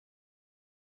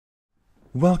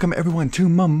Welcome everyone to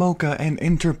Momoka and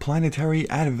Interplanetary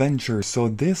Adventure. So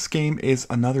this game is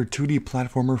another 2D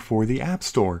platformer for the App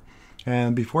Store.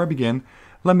 And before I begin,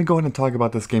 let me go ahead and talk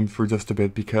about this game for just a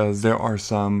bit because there are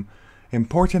some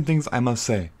important things I must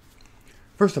say.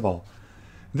 First of all,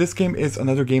 this game is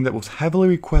another game that was heavily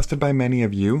requested by many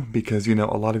of you because, you know,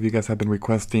 a lot of you guys have been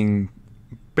requesting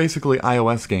basically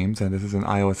iOS games, and this is an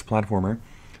iOS platformer.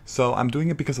 So I'm doing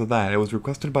it because of that. It was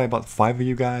requested by about 5 of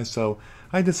you guys, so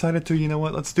I decided to, you know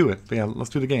what, let's do it. Yeah, let's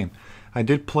do the game. I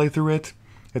did play through it.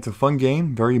 It's a fun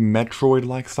game, very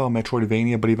Metroid-like style,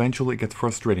 Metroidvania, but eventually it gets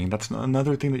frustrating. That's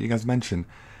another thing that you guys mentioned,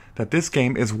 that this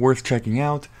game is worth checking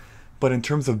out, but in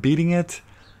terms of beating it,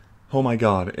 oh my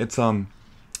god, it's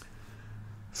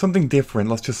something different,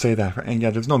 let's just say that. And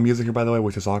yeah, there's no music here, by the way,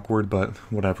 which is awkward, but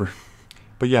whatever.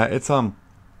 But yeah, it's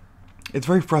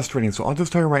very frustrating, so I'll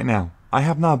just tell you right now, I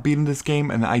have not beaten this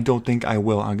game, and I don't think I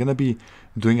will. I'm gonna be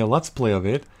doing a Let's Play of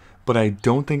it, but I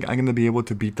don't think I'm gonna be able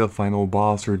to beat the final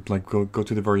boss or like go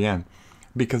to the very end.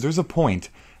 Because there's a point,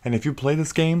 and if you play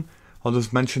this game, I'll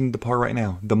just mention the part right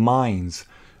now. The mines.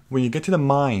 When you get to the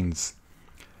mines,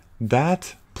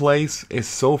 that place is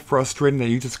so frustrating that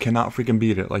you just cannot freaking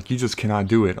beat it. Like, you just cannot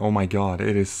do it. Oh my god,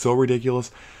 it is so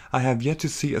ridiculous. I have yet to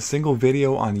see a single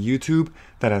video on YouTube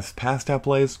that has passed that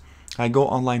place. I go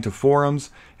online to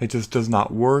forums, it just does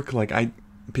not work. Like,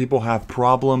 people have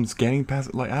problems getting past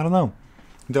it. Like, I don't know.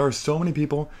 There are so many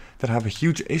people that have a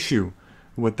huge issue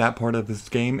with that part of this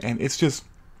game, and it's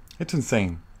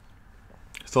insane.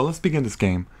 So let's begin this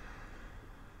game.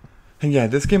 And yeah,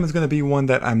 this game is going to be one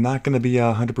that I'm not going to be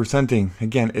 100%ing.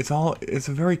 Again, it's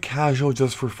a very casual,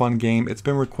 just for fun game. It's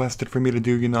been requested for me to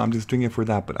do, you know, I'm just doing it for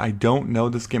that. But I don't know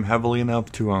this game heavily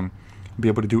enough to be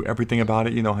able to do everything about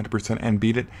it, you know, 100% and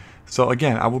beat it. So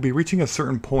again, I will be reaching a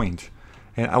certain point,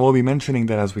 and I will be mentioning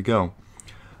that as we go.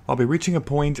 I'll be reaching a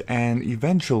point, and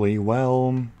eventually,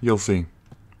 well, you'll see.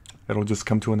 It'll just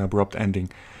come to an abrupt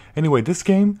ending. Anyway, this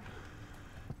game,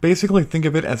 basically think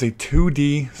of it as a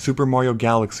 2D Super Mario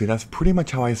Galaxy. That's pretty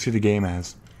much how I see the game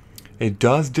as. It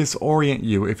does disorient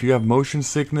you. If you have motion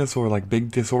sickness or like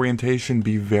big disorientation,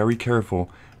 be very careful.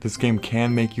 This game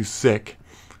can make you sick.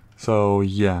 So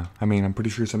yeah, I mean, I'm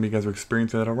pretty sure some of you guys are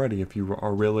experiencing that already. If you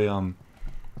are really,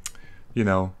 you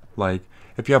know, like,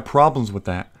 if you have problems with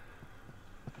that.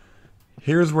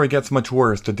 Here's where it gets much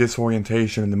worse, the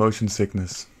disorientation and the motion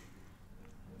sickness.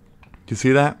 Do you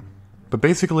see that? But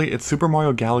basically, it's Super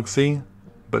Mario Galaxy,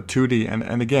 but 2D.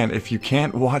 And again, if you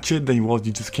can't watch it, then, well,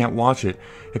 you just can't watch it.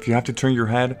 If you have to turn your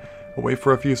head away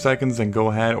for a few seconds, then go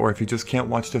ahead. Or if you just can't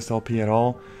watch this LP at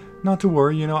all, not to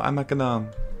worry, you know, I'm not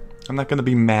gonna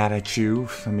be mad at you.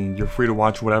 I mean, you're free to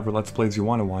watch whatever Let's Plays you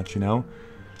want to watch, you know?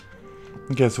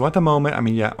 Okay, so at the moment, I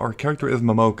mean, yeah, our character is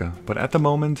Momoka, but at the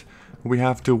moment, we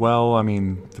have to, well, I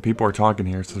mean, the people are talking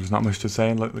here, so there's not much to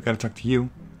say. We gotta talk to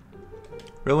you.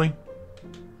 Really?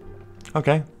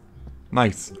 Okay.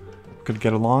 Nice. Could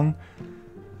get along.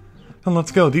 Then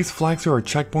let's go. These flags are our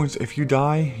checkpoints. If you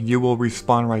die, you will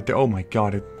respawn right there. Oh my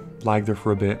god, it lagged there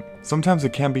for a bit. Sometimes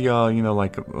it can be, you know,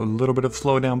 like a little bit of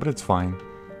slowdown, but it's fine.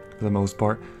 For the most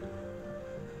part.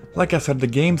 Like I said, the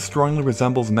game strongly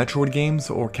resembles Metroid games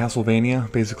or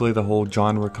Castlevania, basically the whole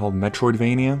genre called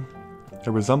Metroidvania. It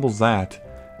resembles that,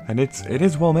 and it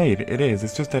is well made. It is.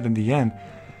 It's just that in the end,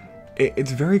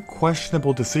 it's very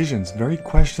questionable decisions, very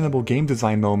questionable game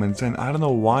design moments, and I don't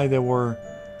know why they were,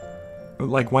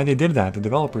 like, why they did that, the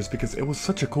developers, because it was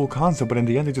such a cool concept, but in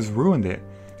the end they just ruined it,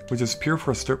 which is pure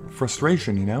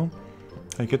frustration, you know?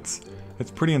 Like, it's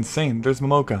pretty insane. There's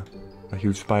Momoka. A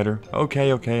huge spider.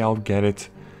 Okay, I'll get it.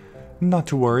 Not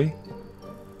to worry.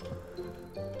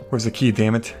 Where's the key,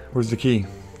 damn it? Where's the key?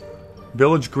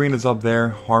 Village Green is up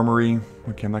there. Armory.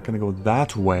 Okay, I'm not gonna go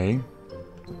that way.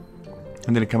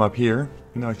 I'm gonna come up here.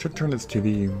 You know, I should turn this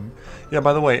TV. Yeah,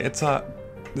 by the way, it's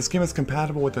this game is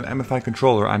compatible with an MFI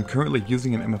controller. I'm currently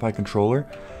using an MFI controller,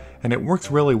 and it works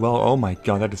really well. Oh my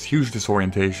god, that is huge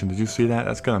disorientation. Did you see that?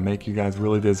 That's gonna make you guys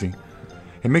really dizzy.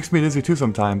 It makes me dizzy too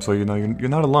sometimes, so you know, you're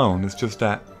not alone. It's just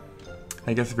that,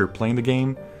 I guess if you're playing the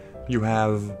game, you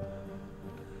have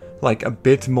like a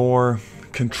bit more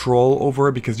control over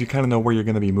it because you kind of know where you're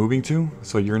going to be moving to,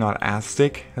 so you're not as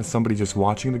sick as somebody just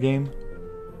watching the game.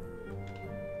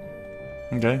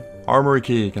 Okay, Armory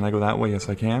Key. Can I go that way? Yes,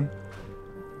 I can.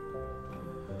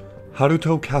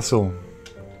 Haruto Castle.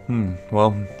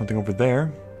 Well, nothing over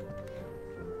there.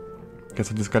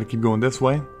 Guess I just gotta keep going this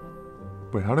way.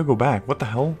 Wait, how do I go back? What the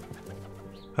hell?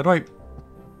 How do I...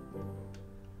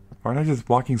 Aren't I just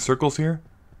walking circles here?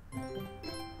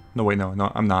 No, wait,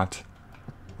 no, I'm not.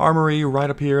 Armory, right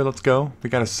up here, let's go. We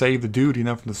gotta save the dude, you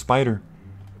know, from the spider.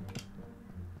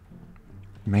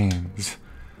 Man.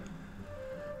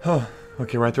 Oh,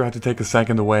 okay, right there I have to take a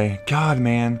second away. God,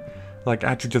 man. Like, I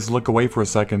have to just look away for a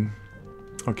second.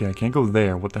 Okay, I can't go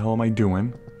there. What the hell am I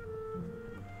doing?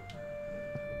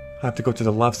 I have to go to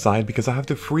the left side because I have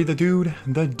to free the dude.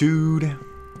 The dude.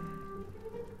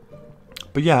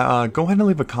 But yeah, go ahead and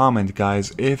leave a comment,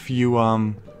 guys, if you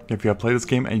have played this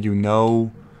game and you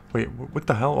know... Wait, what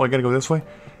the hell? Oh, I gotta go this way?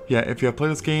 Yeah, if you have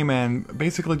played this game and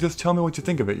basically just tell me what you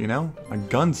think of it, you know? A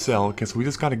gun cell. Okay, so we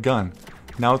just got a gun.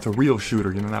 Now it's a real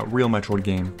shooter, you know, that real Metroid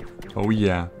game. Oh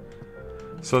yeah.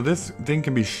 So this thing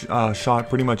can be shot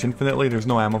pretty much infinitely. There's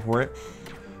no ammo for it.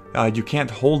 You can't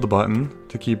hold the button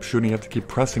to keep shooting. You have to keep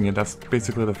pressing it. That's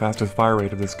basically the fastest fire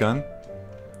rate of this gun.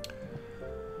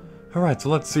 Alright, so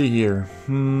let's see here.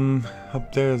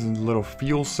 Up there's a little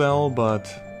fuel cell,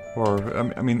 but... Or,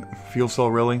 I mean, fuel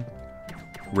cell, really?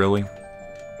 Really?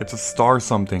 It's a star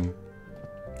something.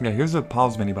 Yeah, here's the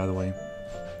pause menu, by the way.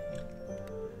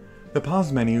 The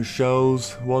pause menu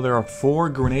shows, well, there are 4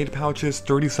 grenade pouches,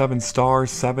 37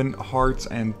 stars, 7 hearts,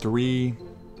 and 3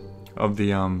 of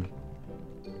the, I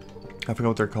forget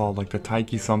what they're called, like the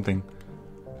Taiki something.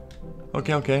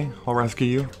 Okay, I'll rescue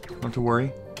you. Not to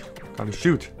worry. Gotta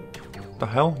shoot. What the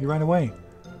hell? You ran away.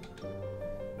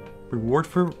 Reward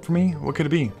for me? What could it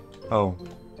be? Oh.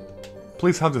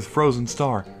 Please have this frozen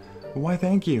star. Why,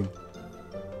 thank you.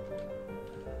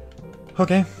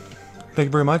 Okay. Thank you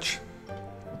very much.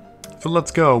 So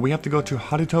let's go. We have to go to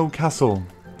Haruto Castle.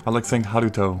 I like saying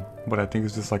Haruto, but I think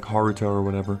it's just like Haruto or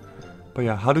whatever. But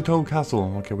yeah, Haruto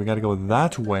Castle. Okay, we gotta go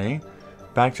that way.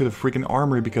 Back to the freaking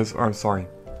armory because... Or, sorry.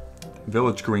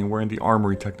 Village Green. We're in the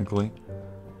armory, technically.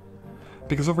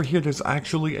 Because over here, there's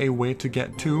actually a way to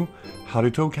get to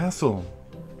Haruto Castle.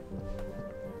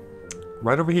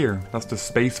 Right over here. That's the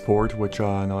spaceport, which,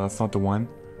 no, that's not the one.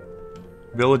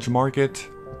 Village Market.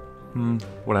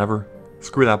 Whatever.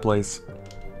 Screw that place.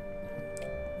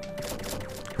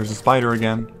 Here's a spider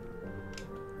again.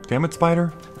 Damn it,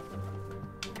 spider.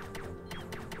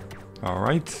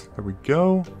 Alright, there we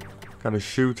go. Gotta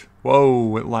shoot.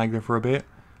 Whoa, it lagged there for a bit.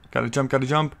 Gotta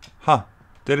jump. Ha!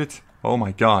 Did it? Oh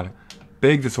my god.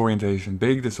 Big disorientation,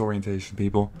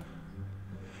 people.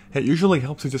 It usually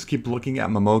helps to just keep looking at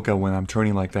Momoka when I'm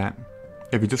turning like that.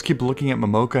 If you just keep looking at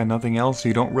Momoka and nothing else,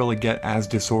 you don't really get as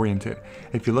disoriented.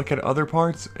 If you look at other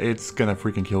parts, it's gonna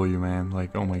freaking kill you, man.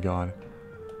 Like, oh my god.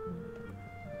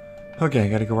 Okay, I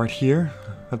gotta go right here.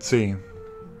 Let's see.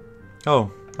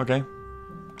 Oh, okay.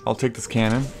 I'll take this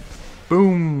cannon.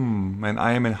 Boom! And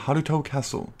I am in Haruto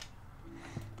Castle.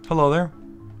 Hello there.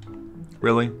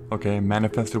 Really? Okay,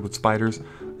 manifested with spiders.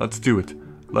 Let's do it.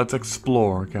 Let's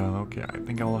explore. Okay, I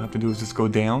think all I have to do is just go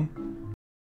down.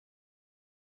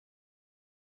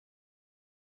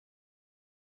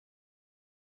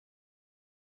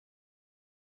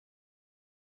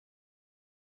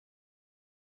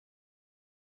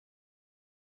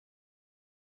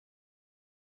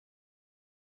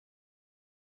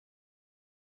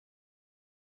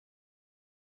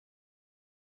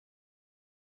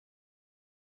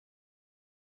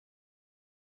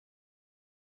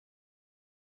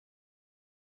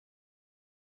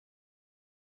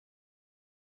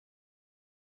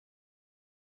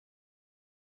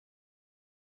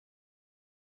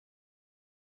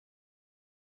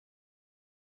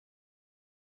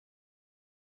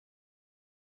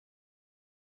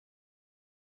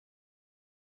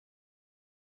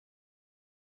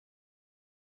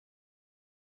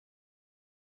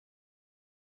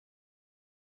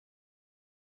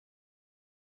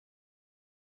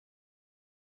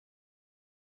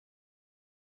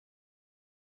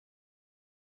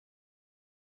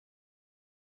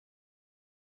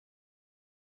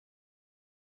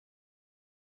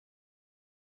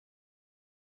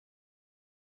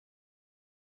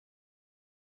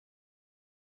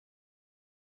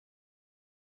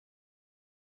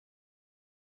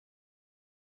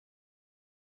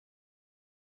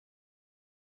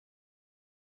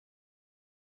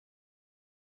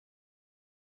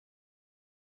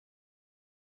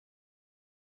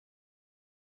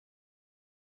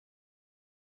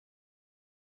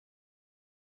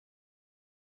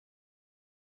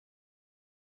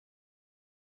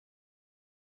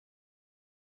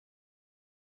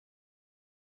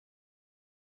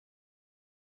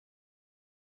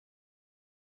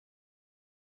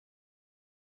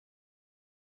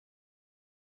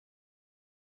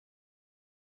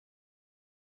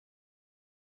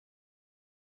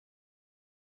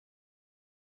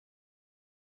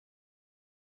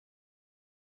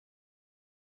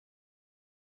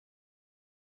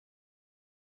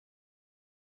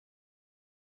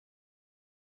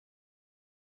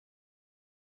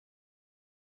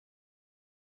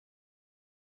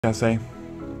 Can I say?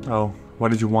 Oh, Why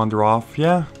did you wander off?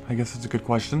 Yeah, I guess that's a good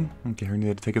question. Okay, here, I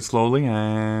need to take it slowly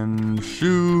and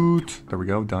shoot. There we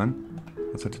go, done.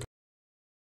 Let's hit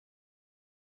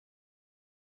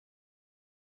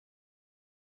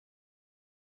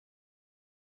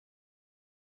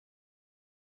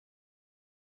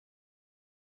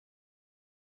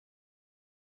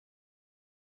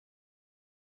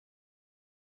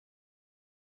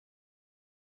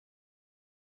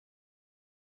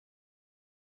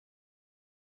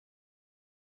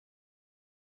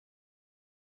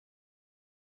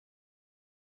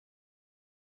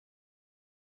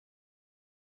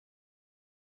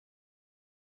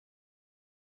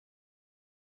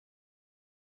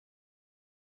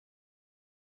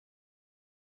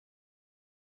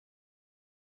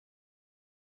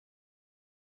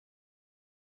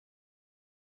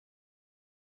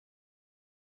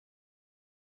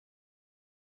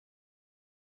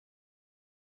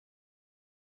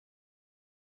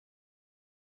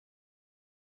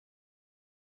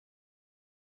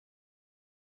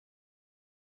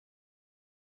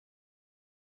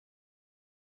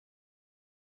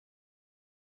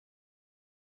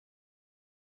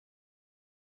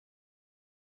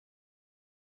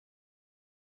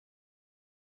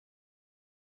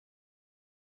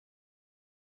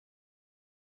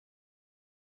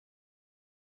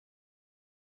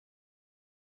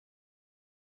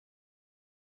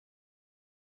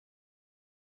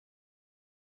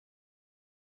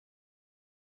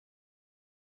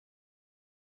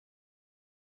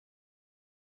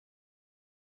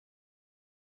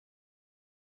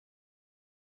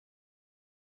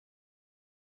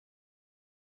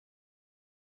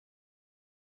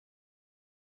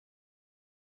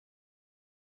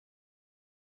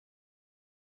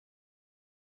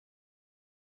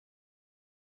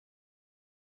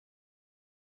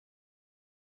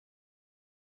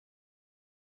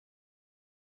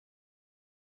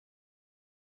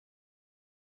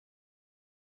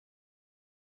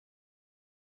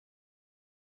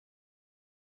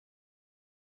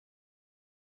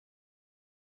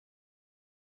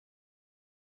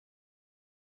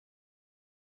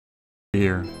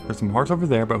here. There's some hearts over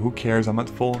there, but who cares? I'm at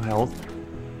full health.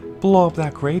 Blow up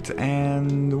that crate,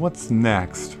 and what's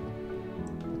next?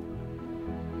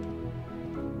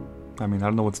 I mean, I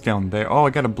don't know what's down there. Oh, I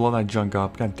gotta blow that junk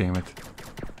up. God damn it.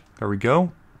 There we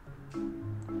go.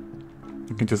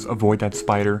 You can just avoid that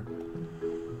spider.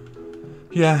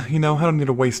 Yeah, you know, I don't need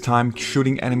to waste time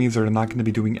shooting enemies that are not going to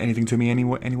be doing anything to me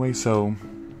anyway, so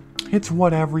it's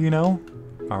whatever, you know?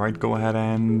 Alright, go ahead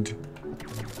and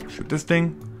shoot this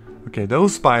thing. Okay,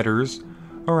 those spiders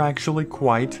are actually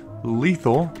quite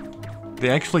lethal. They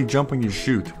actually jump when you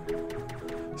shoot.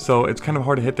 So it's kind of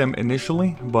hard to hit them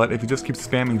initially, but if you just keep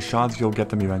spamming shots, you'll get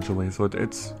them eventually. So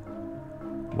it's...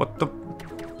 What the...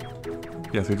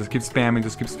 Yeah, so you just keep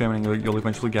spamming, you'll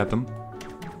eventually get them.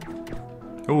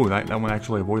 Oh, that one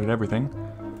actually avoided everything.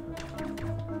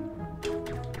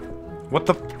 What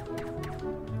the...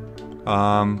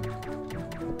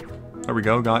 There we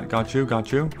go, got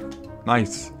you.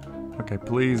 Nice. Okay,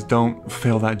 please don't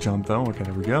fail that jump though. Okay,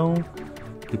 there we go.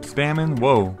 Keep spamming.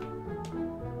 Whoa.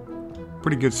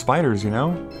 Pretty good spiders, you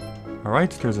know?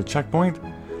 Alright, there's a checkpoint.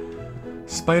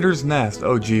 Spider's nest.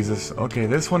 Oh, Jesus. Okay,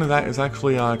 this one is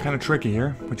actually kind of tricky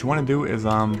here. What you want to do is, you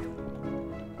want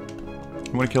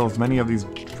to kill as many of these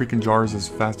freaking jars as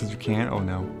fast as you can. Oh,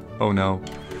 no. Oh, no.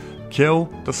 Kill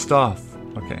the stuff.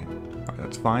 Okay. Alright,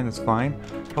 that's fine.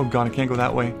 Oh, God, I can't go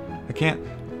that way. I can't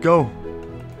go.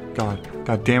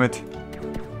 God damn it.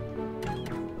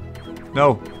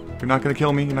 No. You're not going to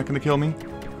kill me.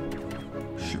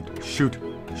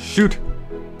 Shoot!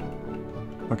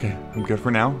 Okay, I'm good for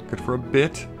now. Good for a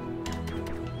bit.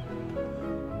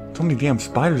 So many damn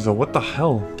spiders though, what the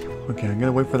hell? Okay, I'm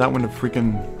gonna wait for that one to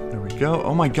freaking... There we go.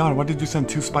 Oh my god, why did you send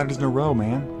 2 spiders in a row,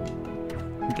 man?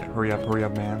 Okay, hurry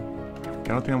up, man. I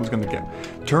don't think I was gonna get...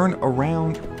 Turn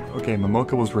around! Okay,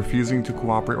 Momoka was refusing to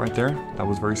cooperate right there. That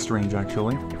was very strange,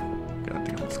 actually. Okay, I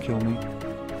think it almost killed me.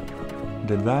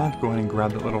 Did that. Go ahead and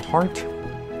grab that little heart.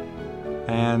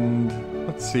 And...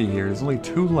 Let's see here, there's only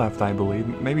 2 left, I believe.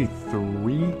 Maybe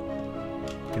 3?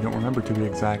 I don't remember to be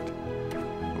exact.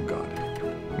 Oh god.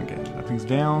 Okay, that thing's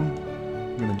down.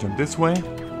 I'm gonna jump this way.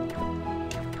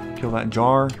 Kill that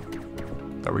jar.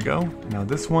 There we go. Now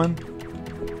this one.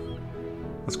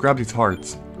 Let's grab these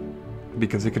hearts,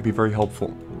 because it could be very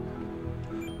helpful.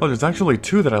 Oh, there's actually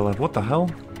 2 that I left. What the hell?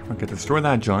 Okay, destroy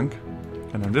that junk.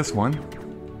 And then this one.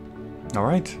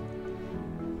 Alright.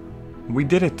 We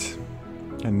did it.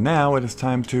 And now it is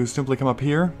time to simply come up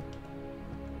here.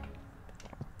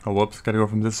 Oh, whoops, gotta go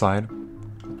from this side.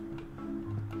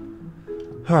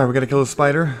 Alright, we gotta kill the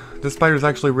spider. This spider is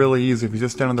actually really easy. If you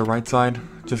just stand on the right side,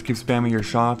 just keep spamming your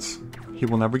shots, he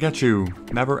will never get you.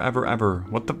 Never, ever, ever.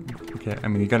 What the? Okay, I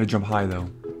mean, you gotta jump high, though.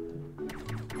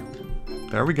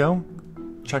 There we go.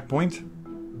 Checkpoint.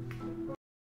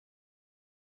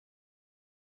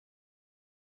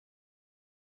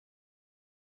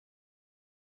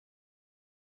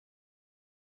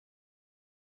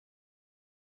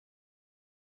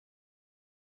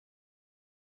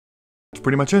 That's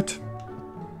pretty much it.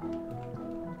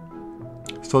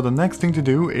 So the next thing to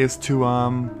do is to,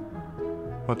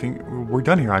 I think we're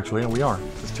done here actually, and we are.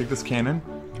 Let's take this cannon.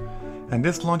 And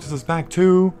this launches us back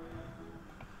to...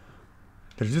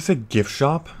 Did I just say gift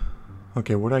shop?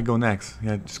 Okay, where do I go next?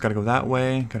 Yeah, just gotta go that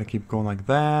way. Gotta keep going like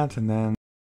that, and then...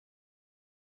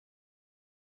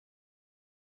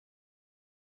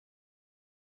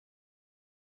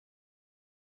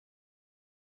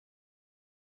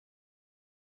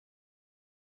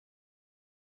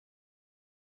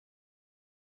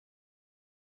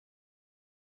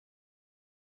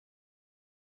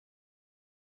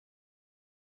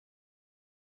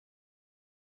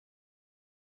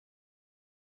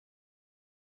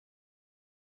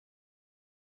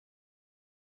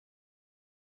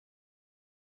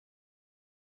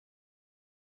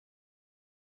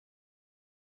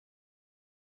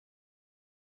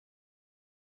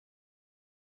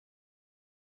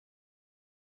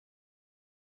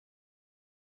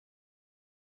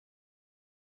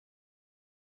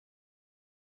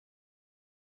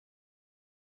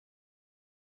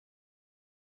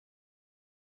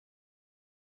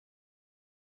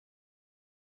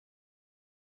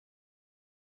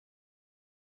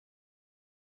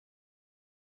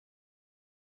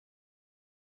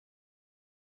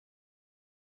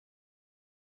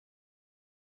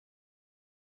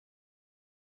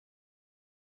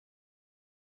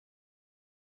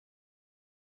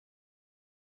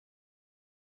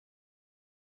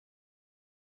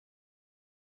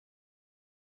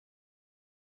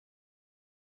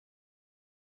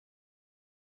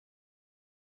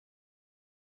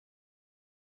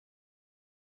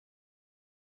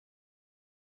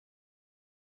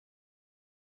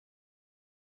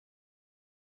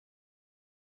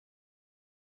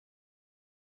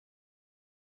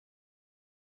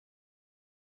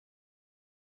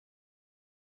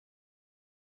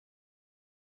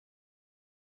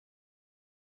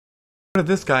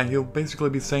 This guy, he'll basically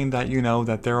be saying that, you know,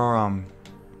 that there are,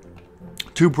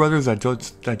 two brothers that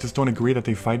just don't agree, that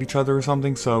they fight each other or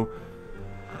something, so...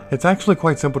 It's actually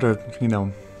quite simple to, you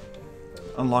know,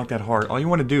 unlock that heart. All you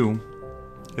want to do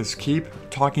is keep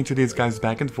talking to these guys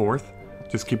back and forth.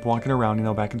 Just keep walking around, you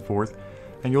know, back and forth,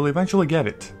 and you'll eventually get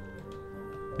it.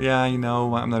 Yeah, you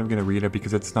know, I'm not even gonna read it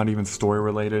because it's not even story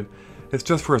related. It's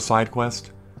just for a side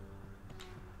quest.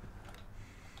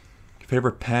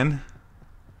 Favorite pen?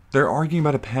 They're arguing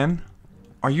about a pen?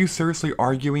 Are you seriously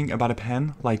arguing about a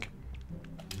pen? Like,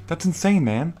 that's insane,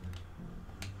 man.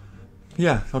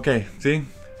 Yeah, okay, see?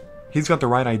 He's got the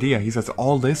right idea. He says,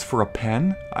 all this for a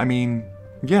pen? I mean,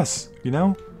 yes, you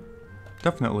know?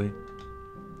 Definitely.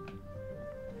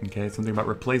 Okay, something about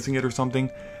replacing it or something.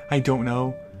 I don't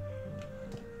know.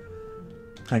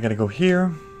 I gotta go here.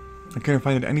 I couldn't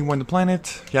find it anywhere on the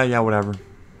planet. Yeah, whatever.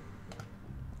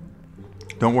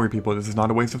 Don't worry, people. This is not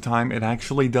a waste of time. It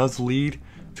actually does lead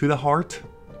to the heart.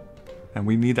 And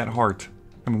we need that heart.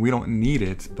 I mean, we don't need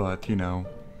it, but, you know,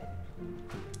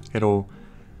 it'll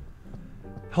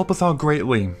help us out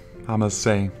greatly, I must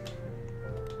say.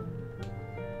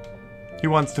 He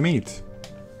wants to meet.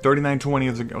 3920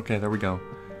 is... Okay, there we go.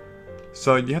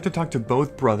 So you have to talk to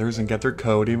both brothers and get their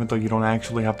code, even though you don't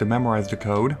actually have to memorize the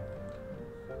code.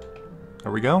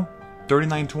 There we go.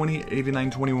 3920,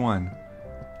 8921.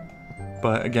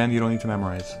 But again, you don't need to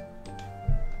memorize.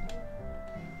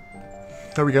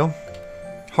 There we go.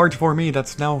 Heart for me,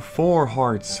 that's now 4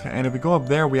 hearts. And if we go up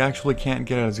there, we actually can't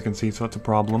get it, as you can see, so that's a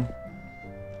problem.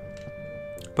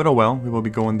 But oh well, we will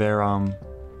be going there,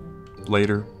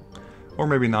 later. Or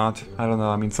maybe not, I don't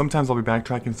know. I mean, sometimes I'll be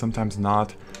backtracking, sometimes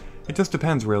not. It just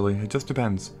depends, really. It just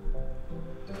depends.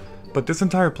 But this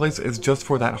entire place is just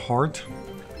for that heart.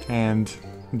 And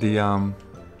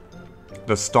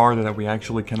the star that we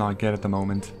actually cannot get at the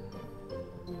moment.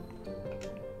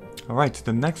 Alright,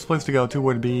 the next place to go to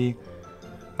would be...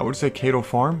 I would say Kato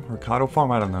Farm, or Kato Farm,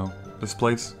 I don't know. This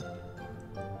place.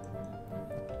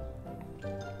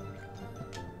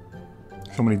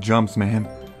 So many jumps, man.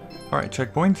 Alright,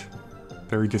 checkpoint.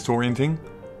 Very disorienting.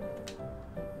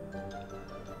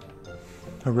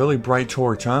 A really bright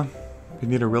torch, huh? You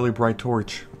need a really bright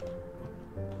torch.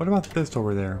 What about this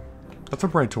over there? That's a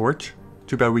bright torch.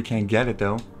 Too bad we can't get it,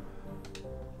 though.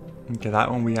 Okay,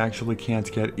 that one we actually can't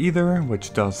get either,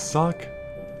 which does suck.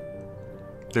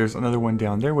 There's another one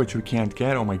down there, which we can't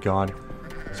get. Oh my god.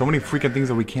 So many freaking things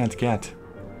that we can't get.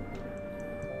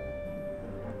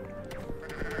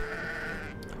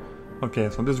 Okay,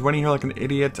 so I'm just running here like an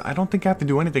idiot. I don't think I have to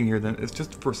do anything here then. It's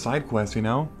just for side quests, you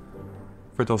know?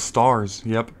 For those stars,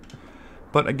 yep.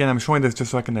 But again, I'm showing this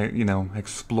just so I can, you know,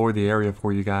 explore the area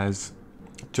for you guys.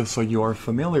 Just so you are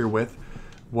familiar with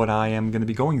what I am going to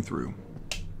be going through.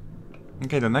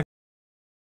 Okay, the next